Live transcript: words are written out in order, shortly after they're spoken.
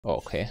Oh,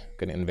 okay,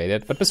 getting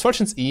invaded. But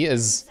Misfortune's E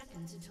is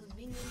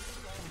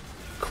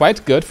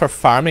quite good for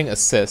farming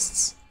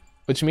assists,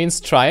 which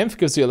means Triumph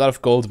gives you a lot of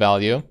gold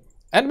value.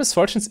 And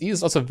Misfortune's E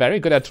is also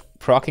very good at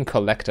proccing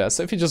Collector,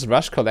 so if you just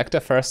rush Collector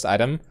first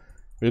item,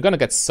 you're gonna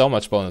get so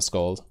much bonus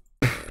gold.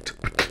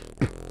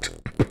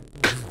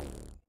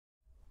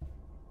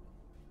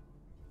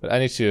 But I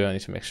need to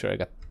make sure I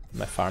get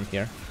my farm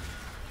here.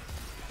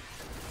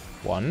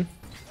 1,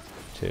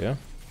 2,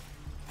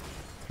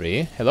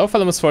 3. Hello,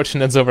 fellow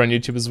Misfortunates over on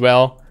YouTube as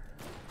well.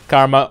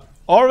 Karma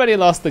already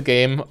lost the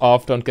game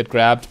of Don't Get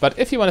Grabbed, but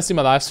if you want to see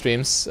my live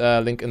streams,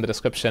 link in the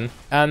description.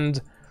 And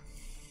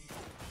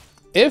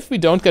if we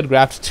don't get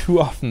grabbed too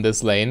often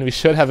this lane, we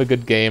should have a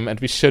good game, and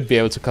we should be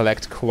able to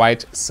collect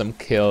quite some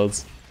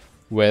kills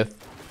with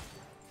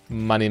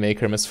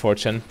Moneymaker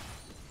Misfortune.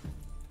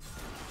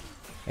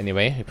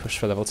 Anyway, we push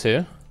for level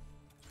 2.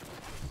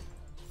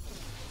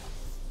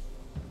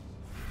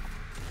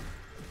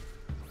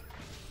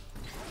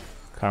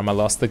 Karma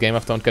lost the game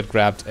of Don't Get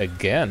Grabbed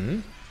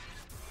again.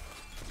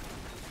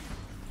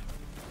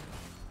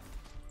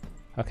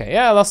 Okay,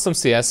 yeah, I lost some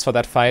CS for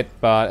that fight,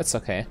 but it's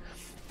okay.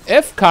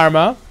 If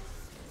Karma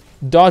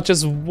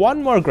dodges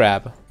one more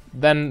grab,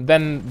 then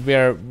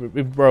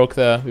we broke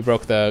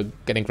the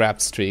getting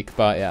grabbed streak.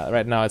 But yeah,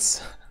 right now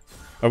it's,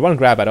 or one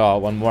grab at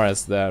all. One more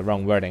is the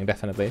wrong wording,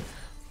 definitely.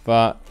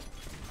 But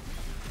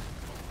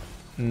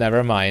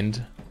never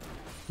mind,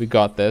 we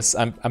got this.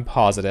 I'm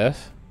positive.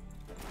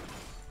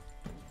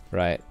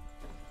 Right.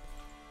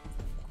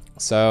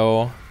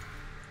 So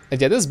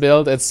yeah, this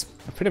build, it's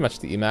pretty much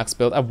the Emax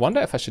build. I wonder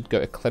if I should go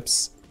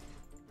Eclipse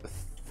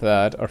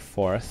 3rd or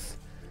 4th.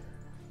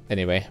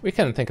 Anyway, we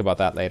can think about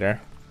that later.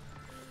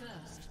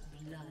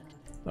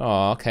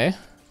 Oh, okay.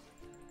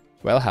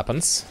 Well,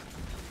 happens.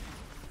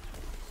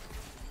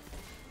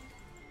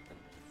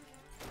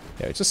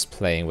 Yeah, we're just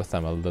playing with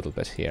them a little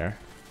bit here.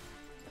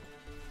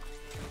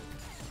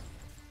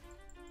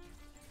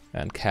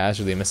 And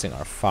casually missing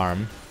our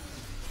farm.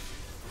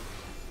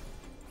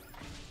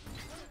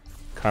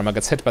 Karma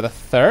gets hit by the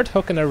 3rd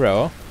hook in a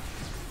row.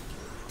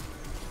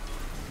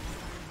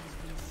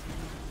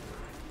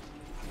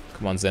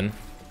 Come on, Xin.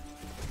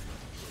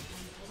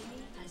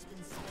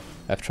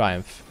 I have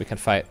Triumph. We can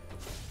fight.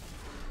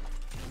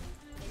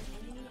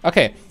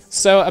 Okay,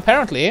 so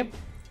apparently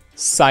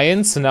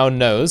science now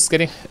knows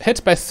getting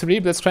hit by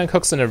 3 Blitzcrank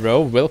hooks in a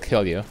row will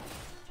kill you.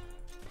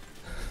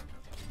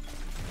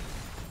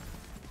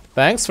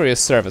 Thanks for your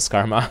service,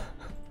 Karma.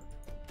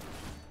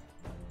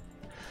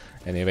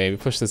 Anyway, we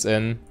push this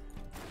in.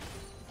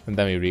 And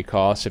then we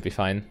recall, should be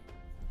fine.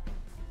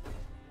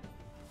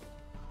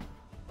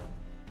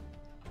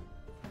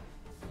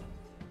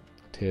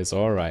 It is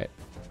alright.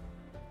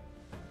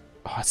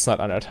 Oh, it's not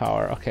under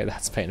tower. Okay,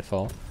 that's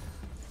painful.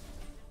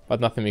 But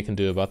nothing we can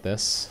do about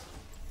this.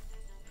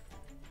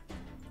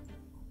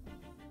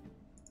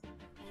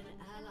 An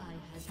ally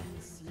has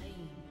been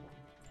slain.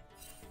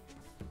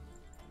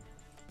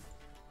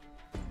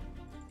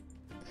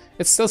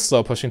 It's still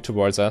slow pushing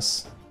towards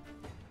us,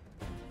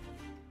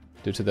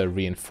 due to the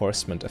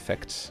reinforcement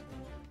effect.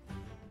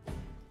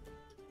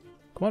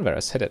 Come on,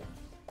 Varus, hit it.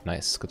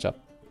 Nice, good job.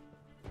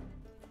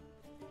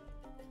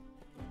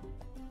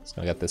 It's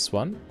gonna get this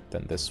one,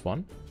 then this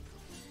one,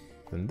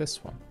 then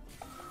this one.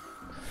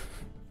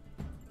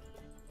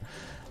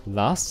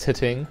 Last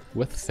hitting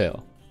with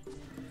Phil.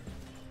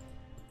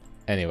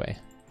 Anyway.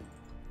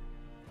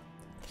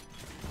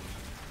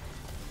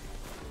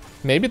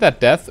 Maybe that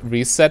death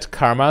reset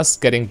Karma's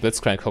getting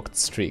Blitzcrank hooked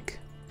streak.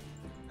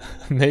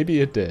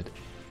 Maybe it did.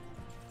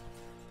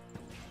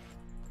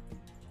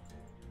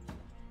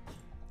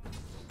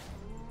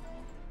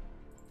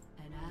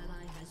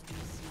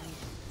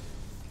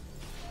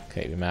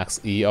 Okay, we max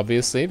E,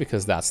 obviously,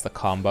 because that's the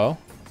combo.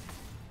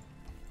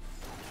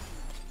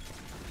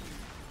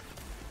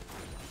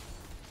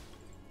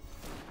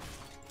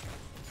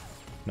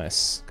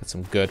 Nice. Get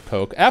some good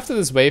poke. After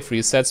this wave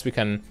resets, we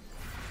can...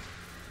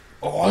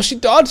 Oh, she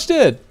dodged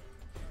it!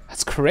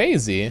 That's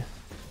crazy.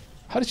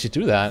 How did she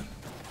do that?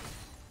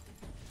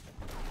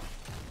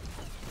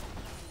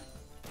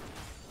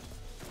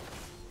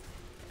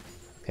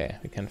 Okay,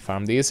 we can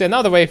farm these. Yeah,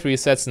 now the wave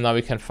resets, and now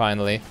we can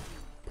finally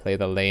play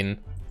the lane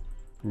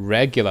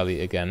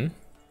regularly again.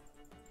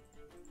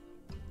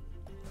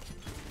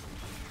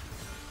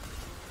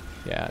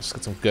 Yeah, just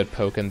got some good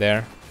poke in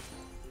there.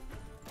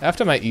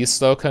 After my E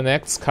slow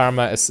connects,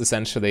 Karma is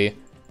essentially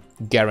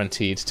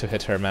guaranteed to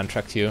hit her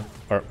Mantra Q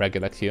or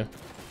regular Q.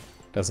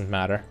 Doesn't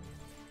matter.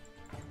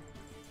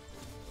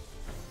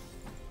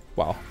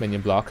 Wow,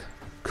 minion block.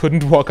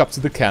 Couldn't walk up to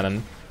the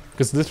cannon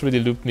because this really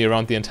looped me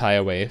around the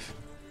entire wave.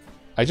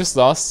 I just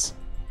lost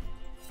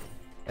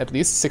at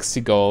least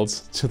 60 gold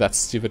to that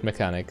stupid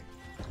mechanic.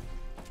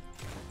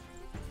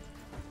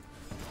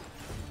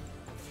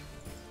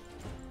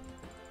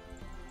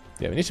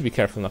 Yeah, we need to be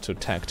careful not to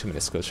tank too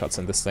many skill shots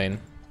in this lane.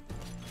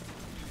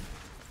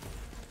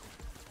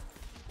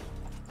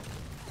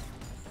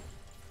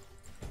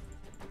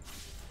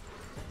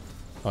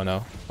 Oh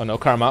no. Oh no,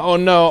 Karma. Oh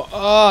no!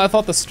 Oh, I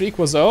thought the streak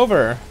was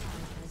over.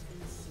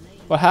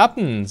 What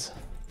happened?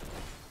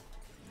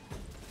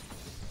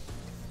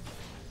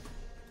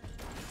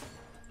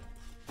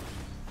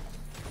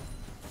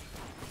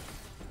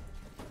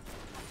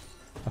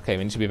 Okay,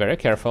 we need to be very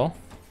careful.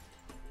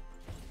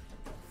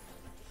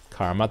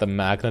 Karma, the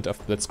magnet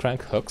of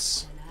Blitzcrank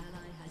hooks.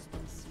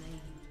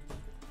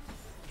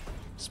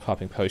 Just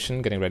popping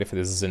potion, getting ready for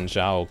this Xin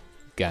Zhao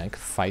gank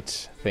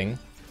fight thing.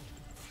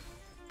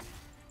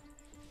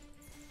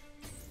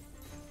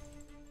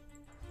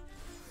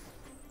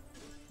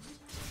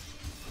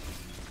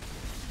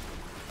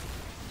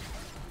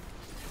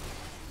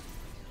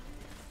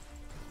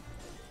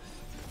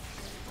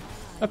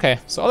 Okay,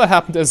 so all that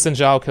happened is Xin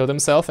Zhao killed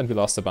himself and we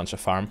lost a bunch of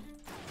farm.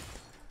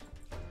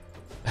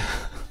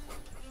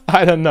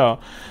 I don't know.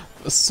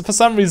 For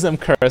some reason I'm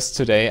cursed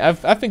today.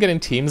 I've been getting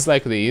teams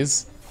like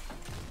these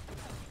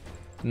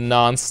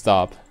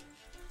non-stop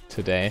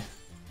today.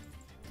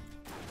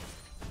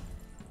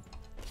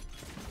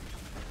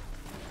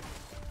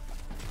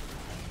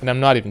 And I'm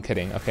not even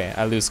kidding. Okay,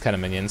 I lose kind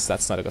of minions.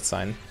 That's not a good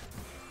sign.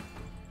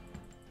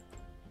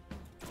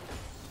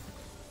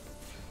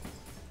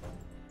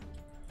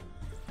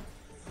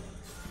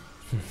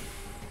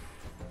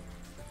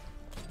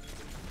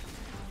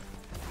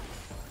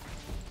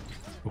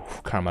 Ooh,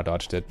 Karma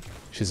dodged it.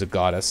 She's a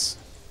goddess.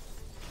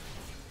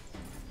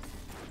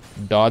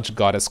 Dodge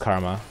goddess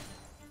Karma.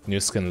 New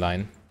skin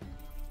line.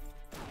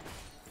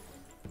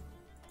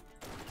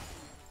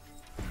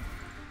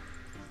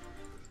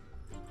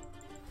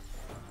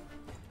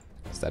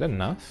 Is that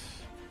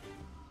enough?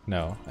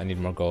 No, I need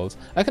more gold.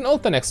 I can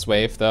ult the next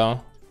wave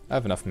though. I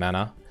have enough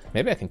mana.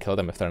 Maybe I can kill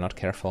them if they're not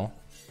careful.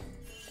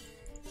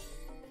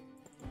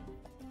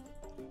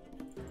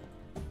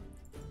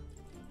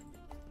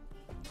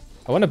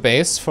 I want a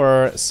base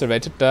for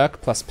Serrated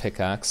Duck plus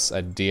Pickaxe,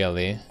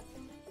 ideally.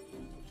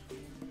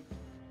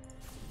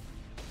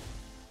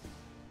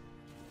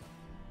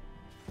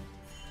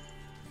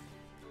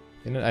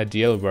 In an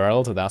ideal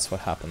world, that's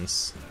what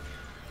happens.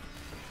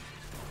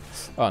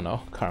 Oh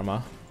no,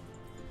 Karma.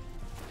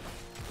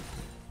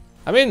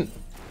 I mean...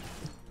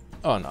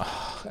 Oh no,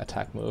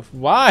 attack move.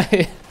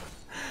 Why?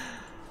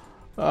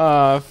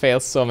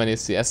 Failed so many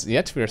CS,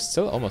 yet we're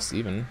still almost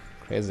even.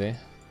 Crazy.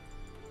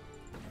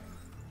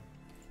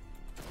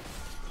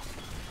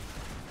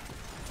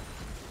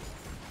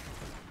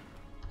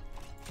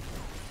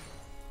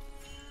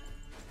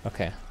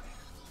 Okay.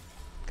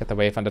 Get the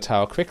wave on the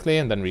tower quickly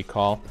and then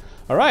recall.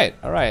 Alright,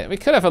 alright. We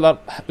could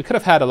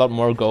have had a lot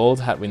more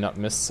gold had we not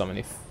missed so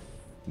many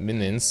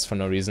minions for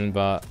no reason,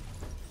 but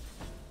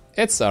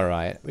it's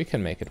alright. We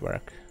can make it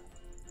work.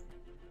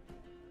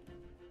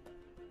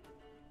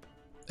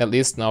 At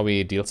least now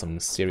we deal some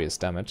serious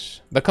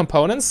damage. The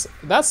components,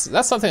 that's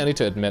something I need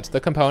to admit.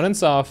 The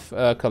components of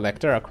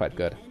Collector are quite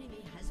good.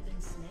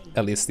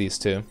 At least these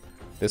two.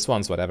 This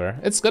one's whatever.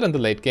 It's good in the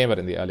late game, but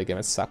in the early game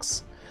it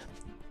sucks.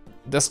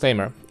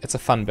 Disclaimer, it's a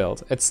fun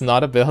build. It's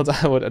not a build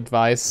I would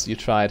advise you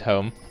try at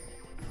home.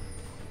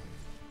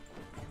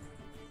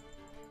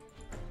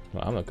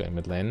 Well, I'm not going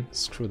mid lane.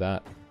 Screw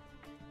that.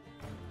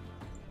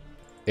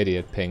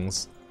 Idiot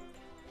pings.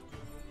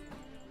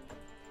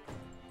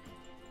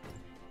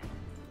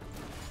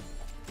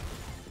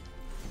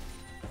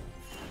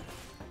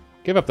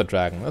 Give up the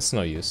dragon. That's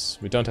no use.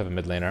 We don't have a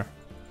mid laner.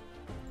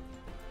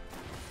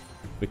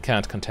 We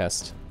can't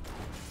contest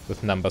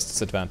with numbers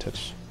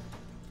disadvantage.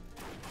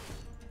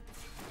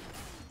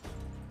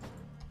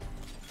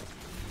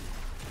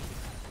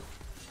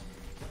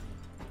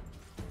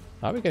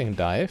 Are we getting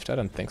dived? I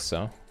don't think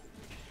so.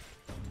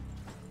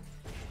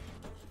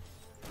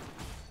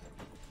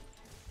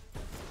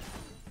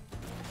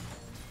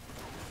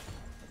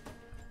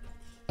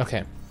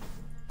 Okay.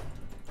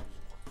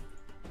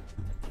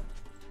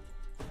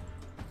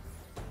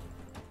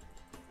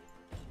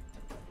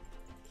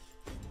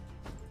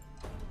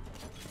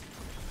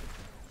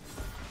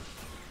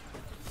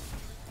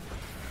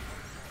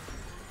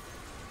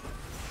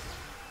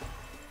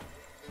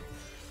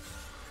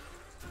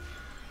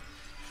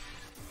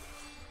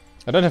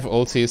 I don't have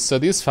ultis, so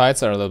these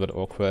fights are a little bit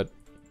awkward.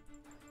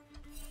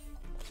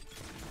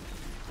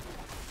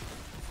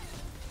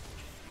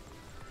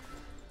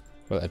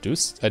 Well,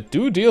 I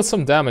do deal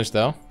some damage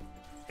though.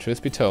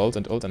 Truth be told,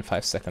 and ult in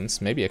 5 seconds.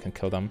 Maybe I can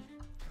kill them.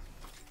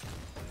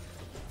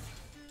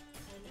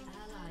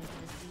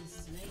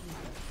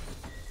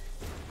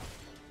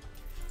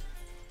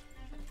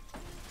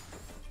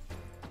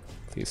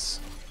 Please.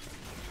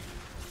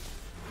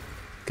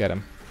 Get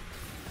him.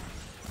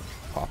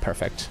 Oh,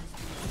 perfect.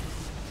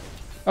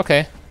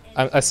 Okay,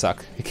 I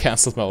suck. He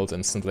cancelled my ult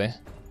instantly.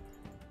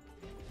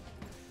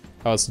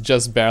 I was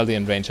just barely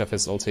in range of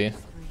his ulti,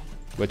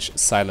 which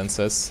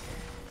silences.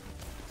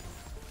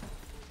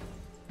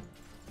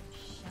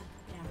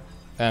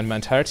 And my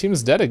entire team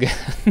is dead again.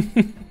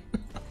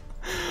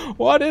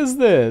 What is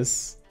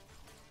this?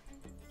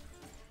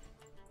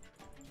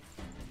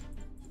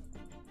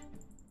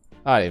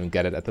 I don't even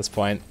get it at this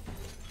point.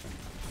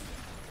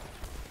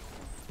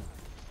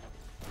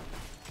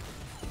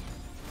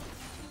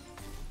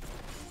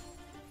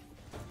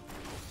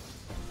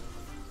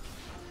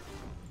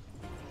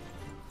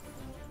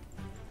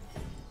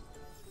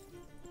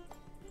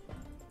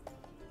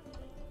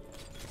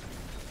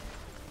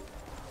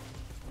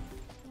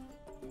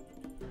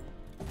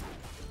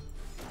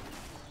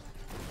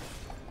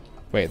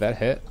 Wait, that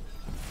hit?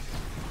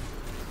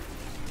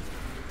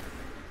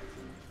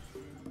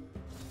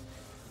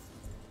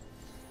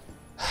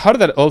 How did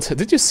that ult hit?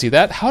 Did you see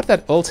that? How did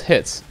that ult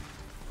hit?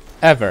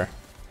 Ever.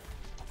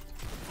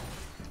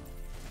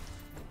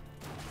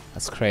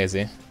 That's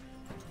crazy.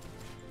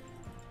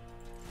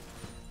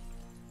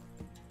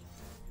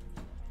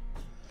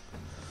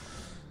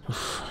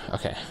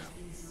 Okay.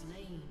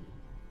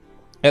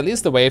 At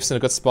least the wave's in a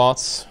good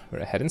spot. We're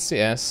ahead in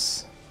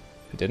CS.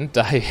 We didn't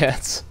die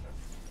yet.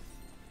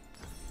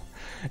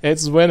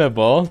 It's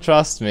winnable,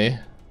 trust me.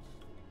 An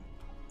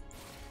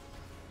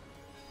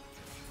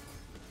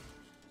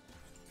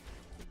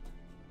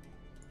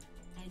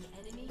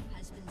enemy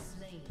has been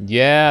slain.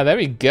 Yeah, there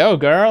we go,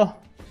 girl.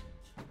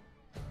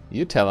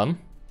 You tell him.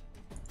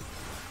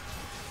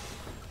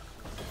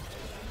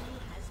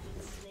 Has been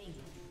slain.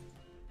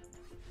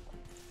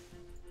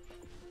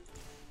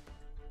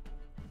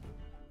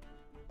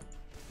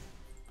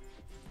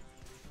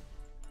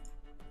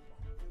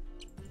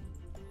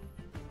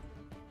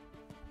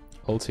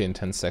 Ulti in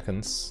 10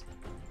 seconds.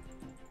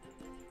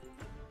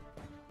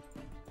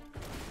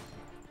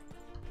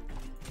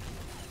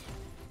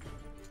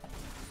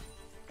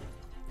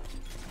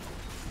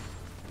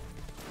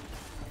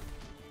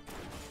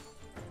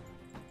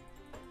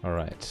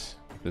 Alright,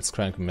 let's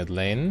crank mid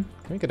lane.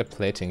 Can we get a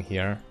plating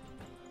here?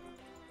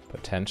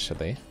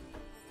 Potentially.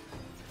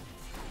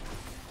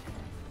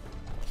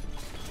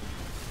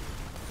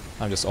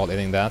 I'm just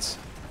all-inning that.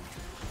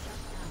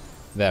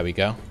 There we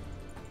go.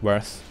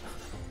 Worth.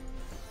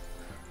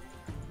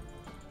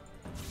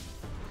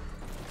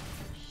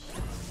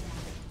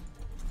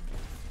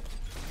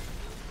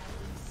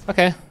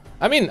 Okay.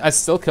 I mean, I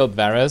still killed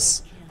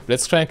Varus.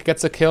 Blitzcrank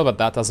gets a kill, but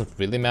that doesn't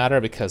really matter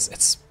because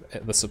it's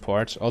the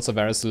support. Also,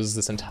 Varus loses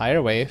this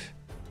entire wave.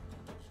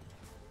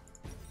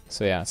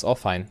 So yeah, it's all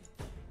fine.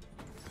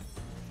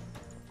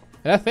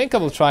 And I think I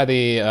will try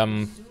the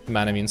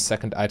Manamune's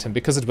second item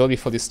because it will be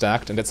fully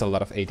stacked and it's a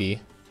lot of AD.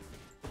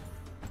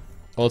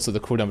 Also, the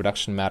cooldown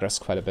reduction matters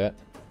quite a bit.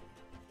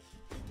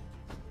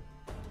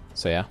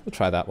 So yeah, we'll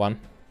try that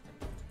one.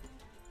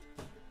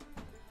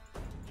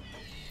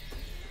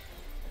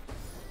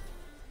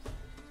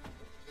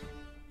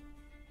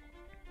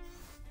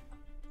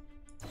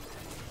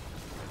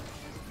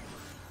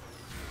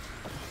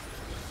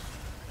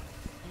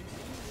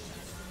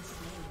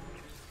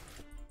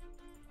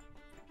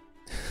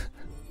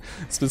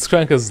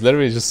 Blitzcrank is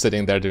literally just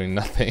sitting there doing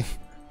nothing.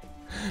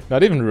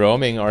 Not even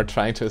roaming or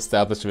trying to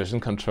establish vision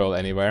control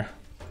anywhere.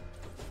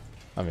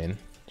 I mean,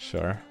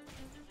 sure.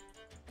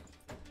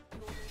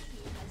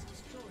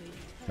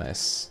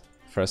 Nice.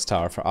 First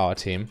tower for our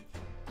team.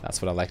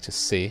 That's what I like to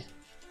see.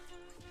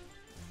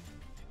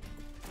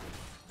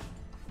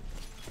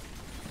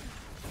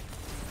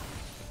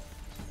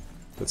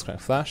 Blitzcrank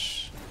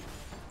flash.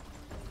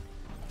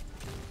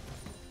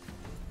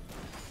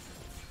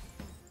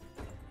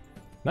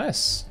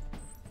 Nice.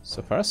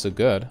 So far, so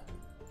good.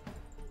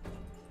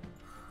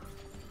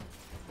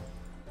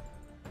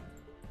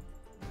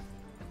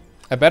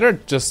 I better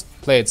just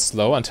play it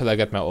slow until I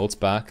get my ults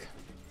back.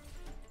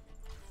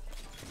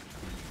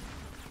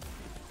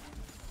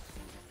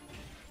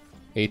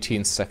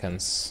 "18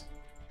 seconds.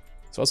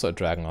 There's also a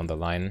dragon on the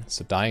line,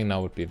 so dying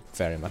now would be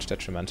very much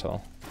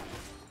detrimental.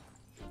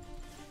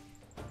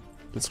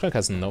 Blitzcrank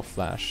has no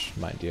flash,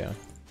 mind you.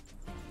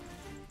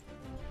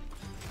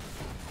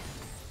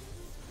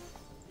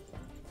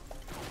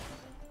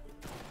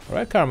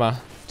 Alright, Karma,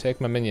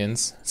 take my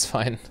minions. It's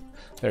fine.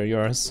 They're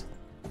yours.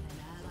 An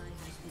ally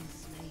has been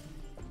slain.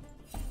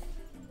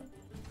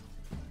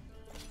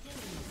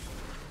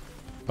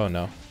 Oh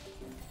no.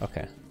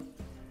 Okay.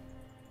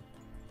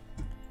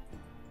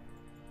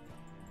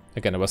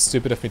 Again, it was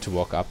stupid of me to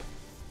walk up.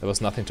 There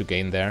was nothing to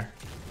gain there.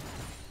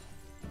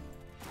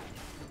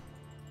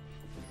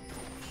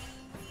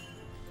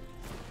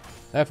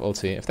 I have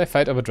ulti. If they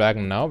fight over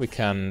dragon now, we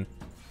can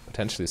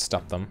potentially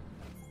stop them.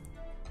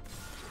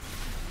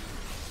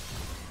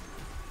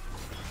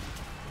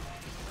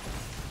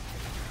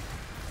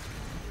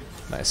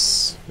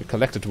 Nice. We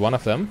collected one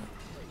of them.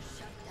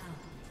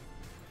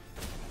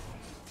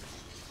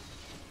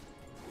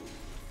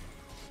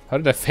 How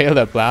did I fail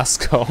that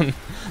blast cone?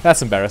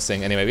 That's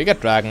embarrassing. Anyway, we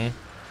get dragon.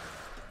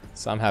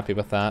 So I'm happy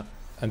with that.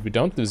 And we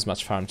don't lose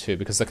much farm too,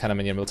 because the kind of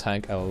minion will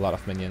tank a lot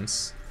of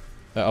minions.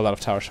 A lot of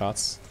tower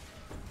shots.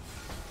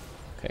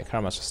 Okay,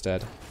 Karma's just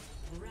dead.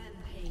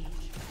 Rampage.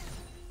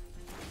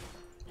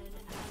 An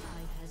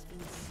ally has been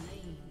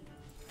slain.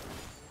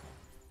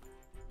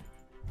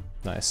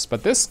 Nice.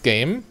 But this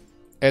game,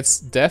 it's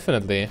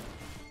definitely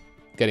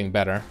getting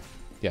better.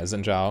 Yeah,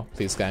 Xin Zhao,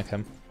 please gank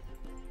him.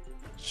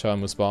 Show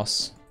him who's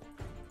boss.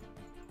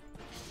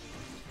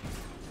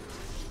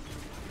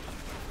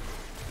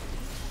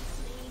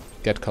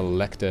 Get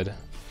collected.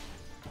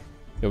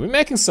 Yo, we're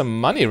making some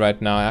money right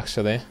now,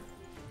 actually.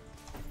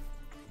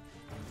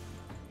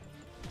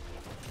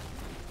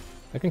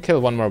 I can kill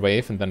one more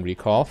wave and then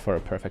recall for a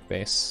perfect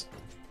base.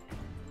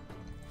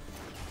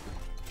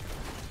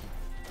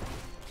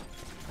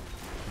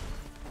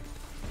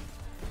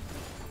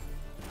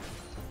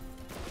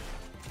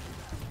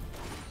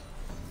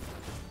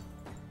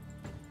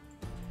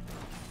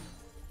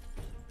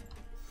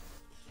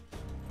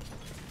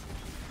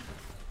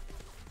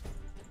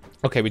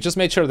 Okay, we just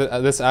made sure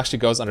that this actually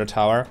goes under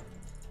tower.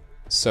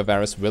 So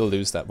Varus will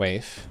lose that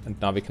wave. And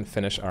now we can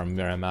finish our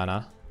Mirror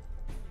Mana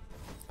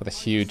with a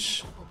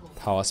huge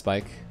power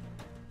spike.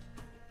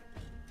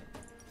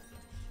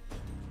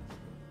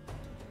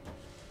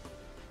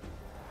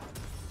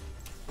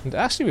 And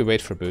actually we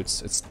wait for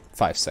boots. It's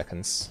 5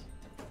 seconds.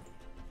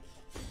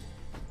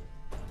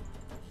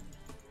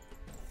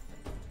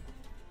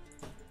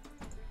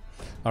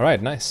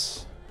 Alright,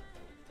 nice.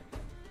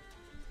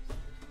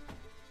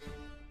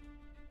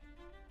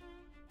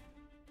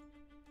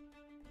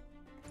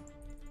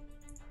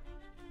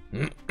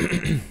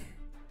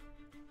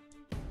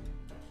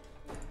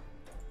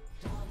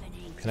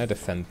 Can I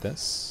defend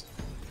this?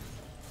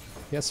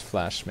 Yes,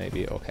 flash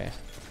maybe, okay.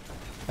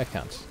 I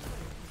can't.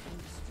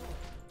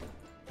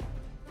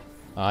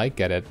 I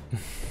get it.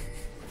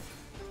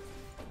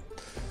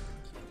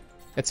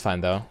 It's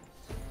fine though.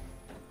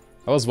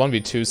 I was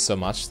 1v2 so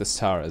much, this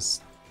tower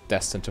is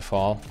destined to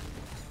fall.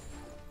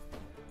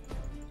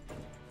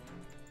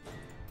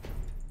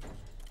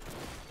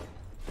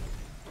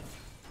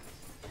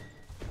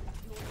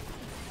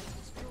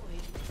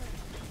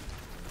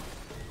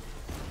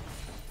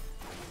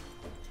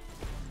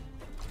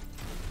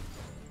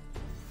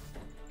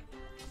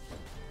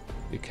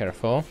 Be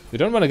careful. We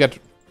don't want to get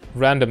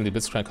randomly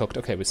Blitzcrank hooked.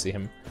 Okay, we see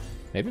him.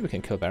 Maybe we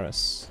can kill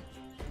Varus.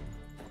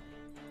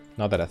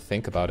 Now that I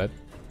think about it.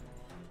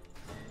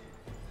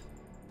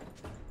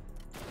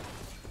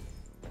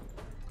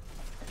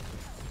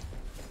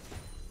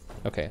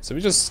 Okay, so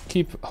we just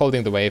keep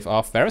holding the wave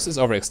off. Varus is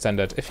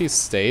overextended. If he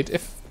stayed,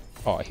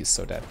 oh, he's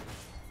so dead.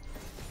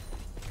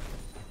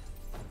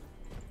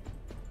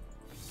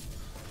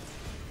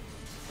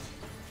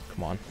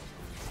 Come on.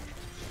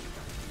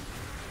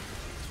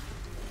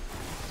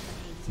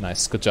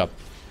 Nice, good job.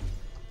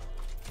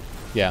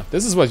 Yeah,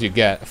 this is what you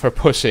get for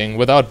pushing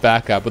without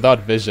backup, without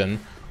vision,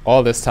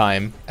 all this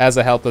time, as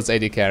a helpless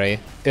AD carry,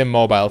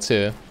 immobile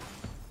too.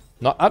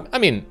 Not, I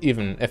mean,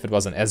 even if it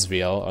was an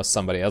Ezreal or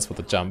somebody else with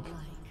a jump,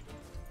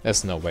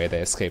 there's no way they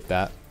escaped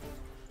that.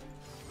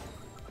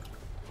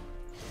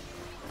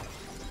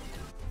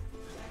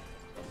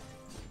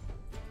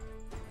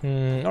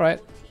 Alright.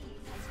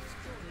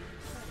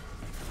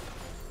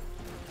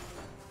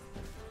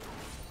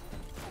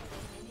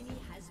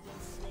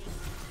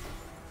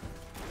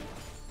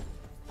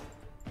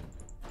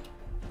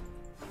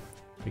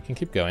 We can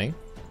keep going.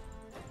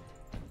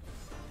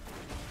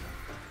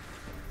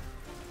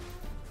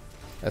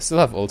 I still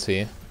have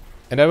ulti.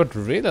 And I would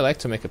really like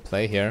to make a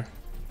play here.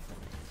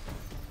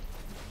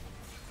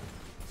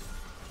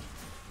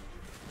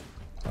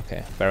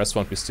 Okay, Varus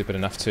won't be stupid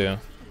enough to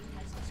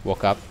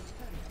walk up.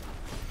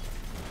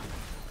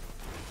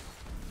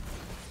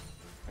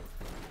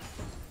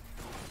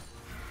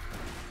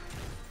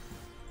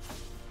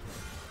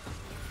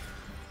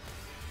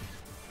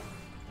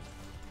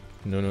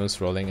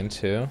 Nunu's rolling in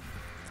too.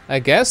 I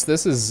guess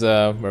this is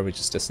where we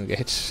just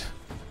disengage.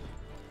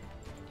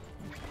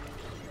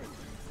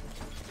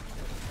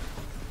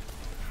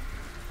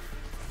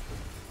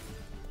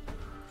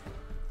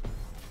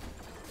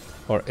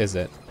 Or is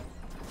it?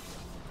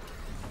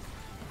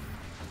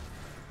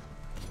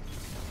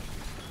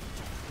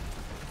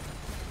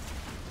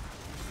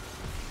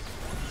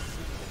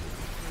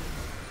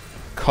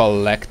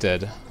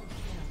 Collected.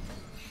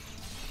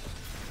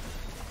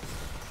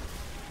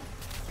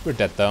 We're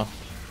dead though.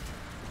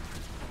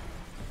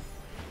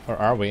 Or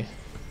are we?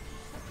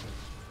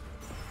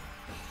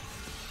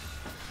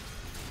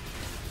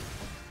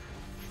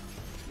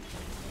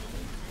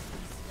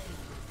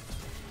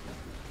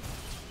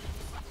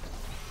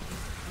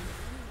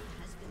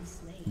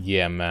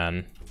 Yeah,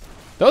 man.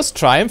 Those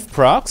Triumph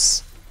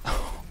procs?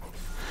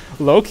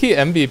 Low-key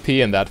MVP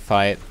in that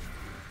fight.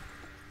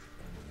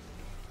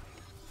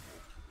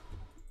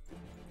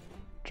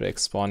 Drake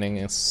spawning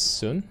is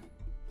soon.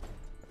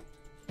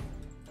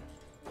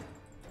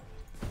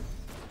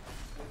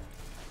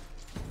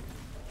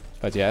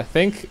 But yeah, I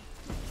think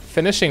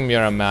finishing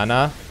Mirror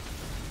Mana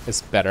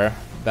is better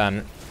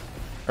than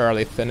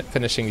early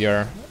finishing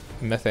your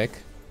Mythic.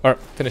 Or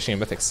finishing a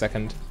Mythic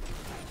second.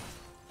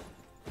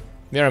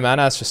 Mirror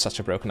Mana is just such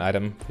a broken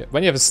item.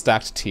 When you have a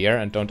stacked tier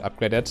and don't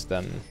upgrade it,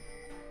 then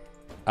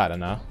I don't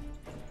know.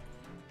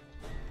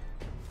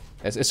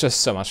 It's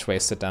just so much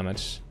wasted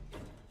damage.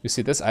 You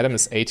see, this item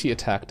is 80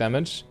 attack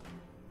damage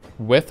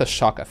with a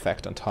shock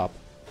effect on top.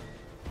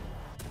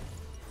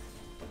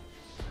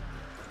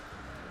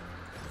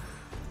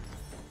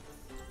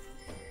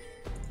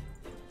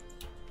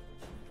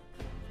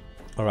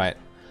 Alright,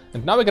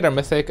 and now we get our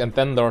Mythic, and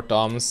then Lord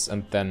Doms,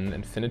 and then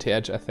Infinity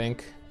Edge, I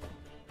think.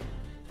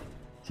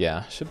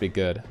 Yeah, should be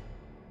good.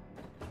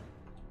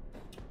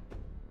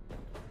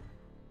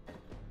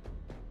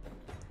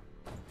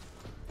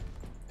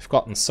 We've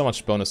gotten so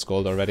much bonus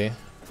gold already.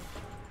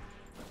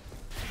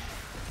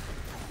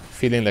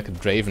 Feeling like a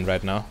Draven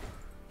right now.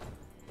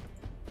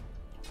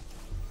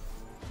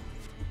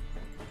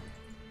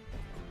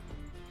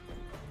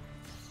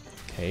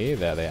 Okay,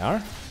 there they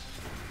are.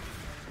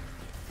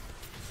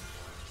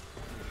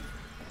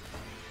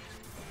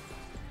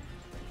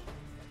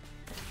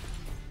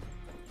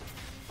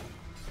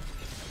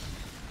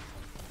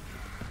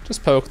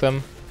 Just poke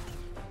them.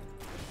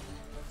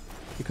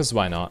 Because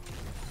why not?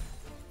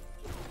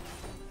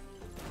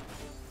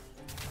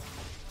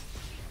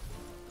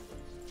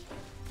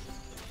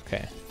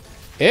 Okay.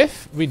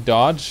 If we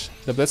dodge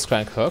the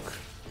Blitzcrank hook,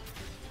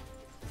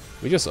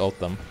 we just ult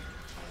them.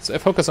 So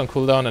if hook is on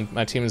cooldown and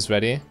my team is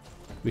ready,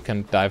 we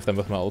can dive them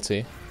with my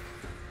ulti.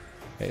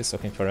 Okay, he's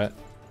looking for it.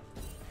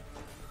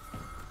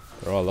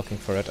 They're all looking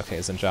for it. Okay,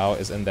 Xin Zhao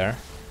is in there.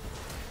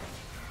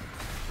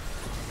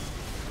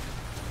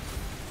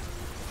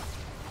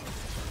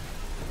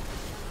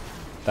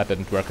 That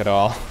didn't work at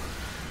all.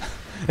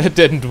 It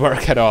didn't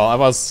work at all. I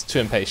was too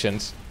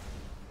impatient.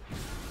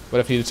 Would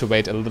have needed to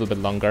wait a little bit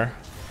longer.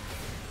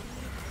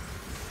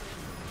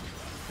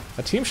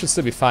 The team should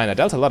still be fine. I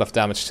dealt a lot of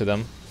damage to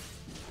them.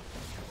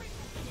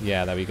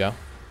 Yeah, there we go.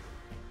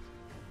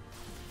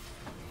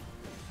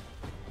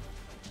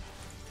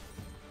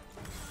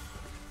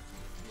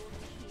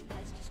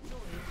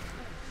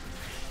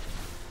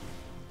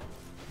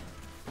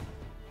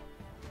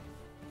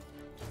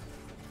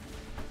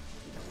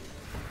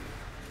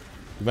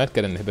 We might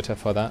get an inhibitor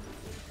for that.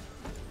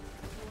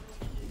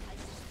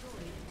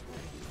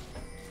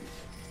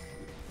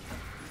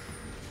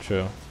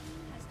 True.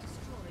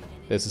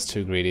 This is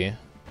too greedy.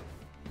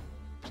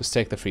 Just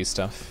take the free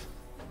stuff.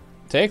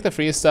 Take the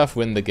free stuff,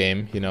 win the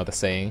game, you know the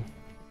saying.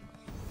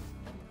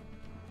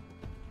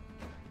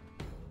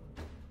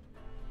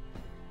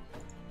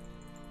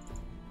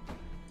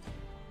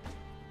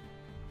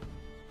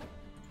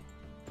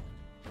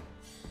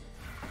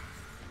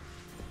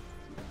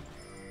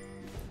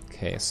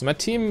 Okay, so my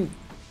team,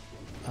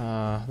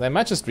 they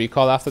might just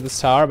recall after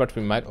this tower, but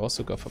we might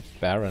also go for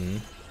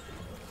Baron.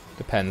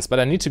 Depends, but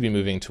I need to be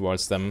moving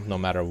towards them no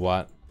matter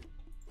what.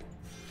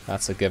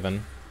 That's a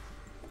given.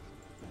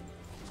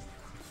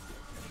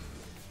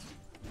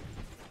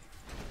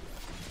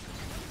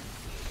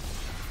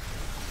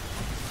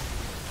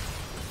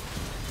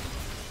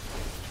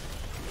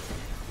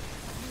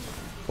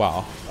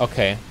 Wow,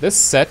 okay, this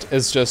set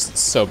is just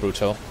so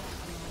brutal.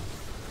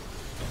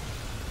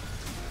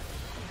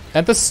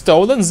 And the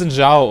stolen Xin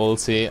Zhao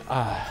ulti.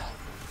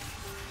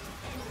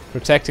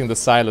 Protecting the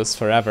Silas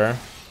forever.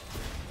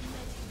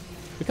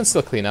 We can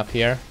still clean up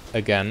here,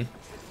 again.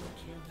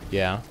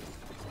 Yeah.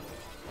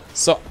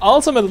 So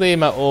ultimately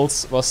my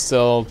ult was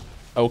still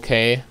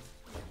okay,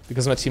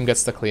 because my team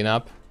gets the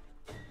cleanup.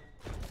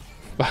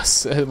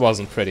 But it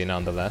wasn't pretty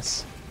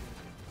nonetheless.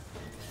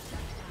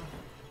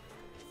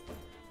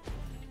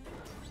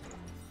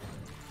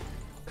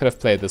 Could have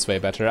played this way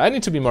better. I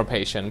need to be more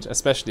patient,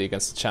 especially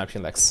against a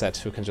champion like Set,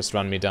 who can just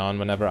run me down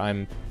whenever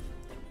I'm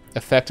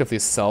effectively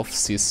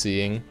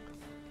self-CCing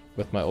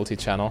with my ulti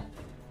channel.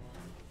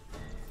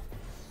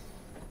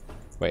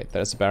 Wait,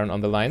 there's a Baron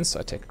on the line, so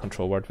I take a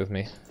control ward with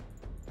me.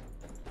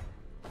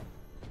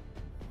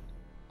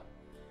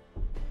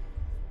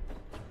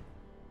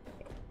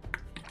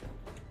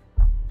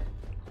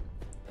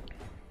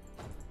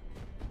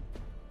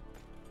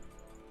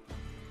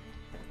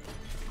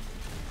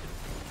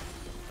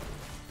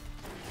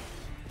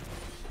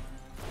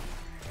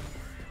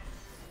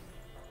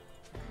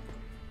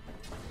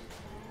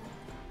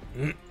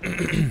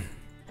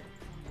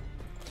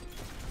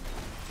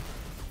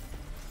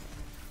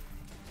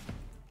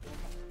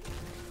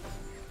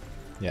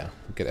 Yeah,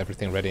 get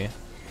everything ready.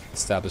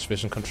 Establish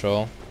vision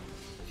control.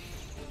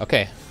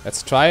 Okay,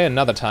 let's try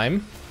another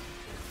time.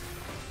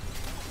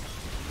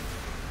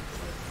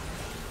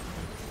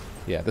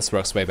 Yeah, this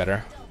works way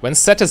better. When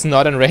Set is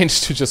not in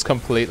range to just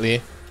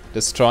completely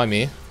destroy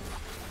me,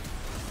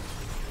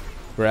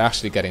 we're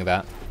actually getting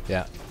that.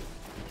 Yeah.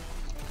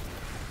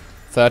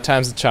 Third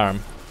time's the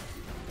charm.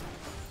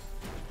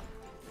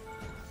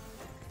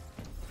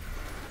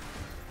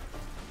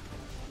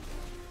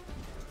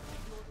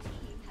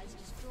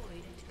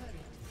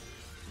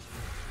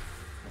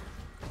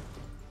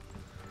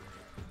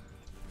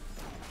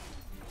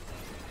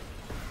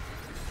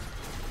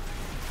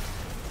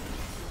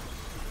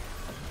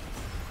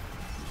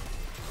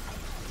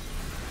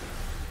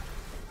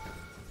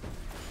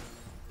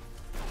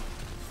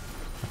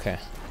 Okay.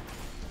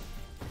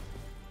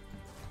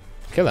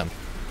 Kill him.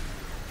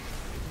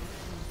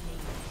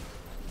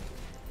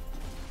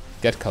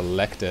 Get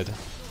collected.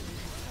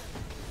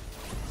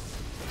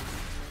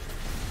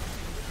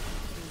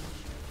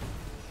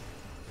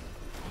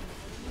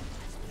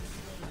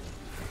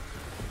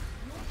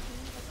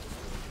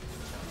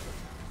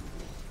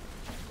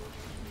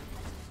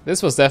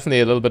 This was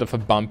definitely a little bit of a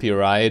bumpy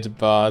ride,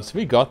 but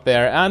we got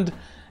there, and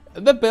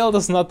the build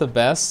is not the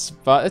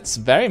best, but it's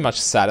very much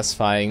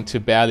satisfying to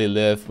barely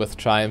live with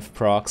Triumph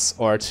procs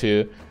or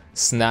to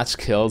snatch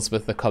kills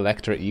with the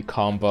Collector E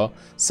combo.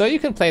 So you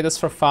can play this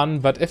for fun,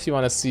 but if you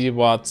want to see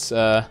what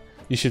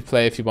you should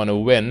play if you want to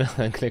win,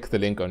 then click the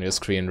link on your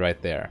screen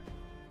right there.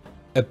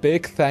 A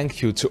big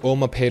thank you to all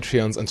my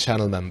Patreons and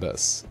channel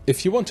members.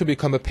 If you want to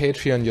become a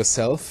Patreon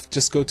yourself,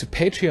 just go to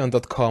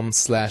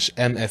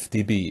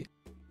patreon.com/mfdb.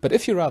 But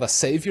if you rather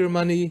save your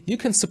money, you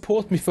can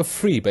support me for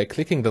free by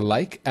clicking the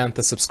like and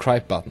the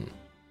subscribe button.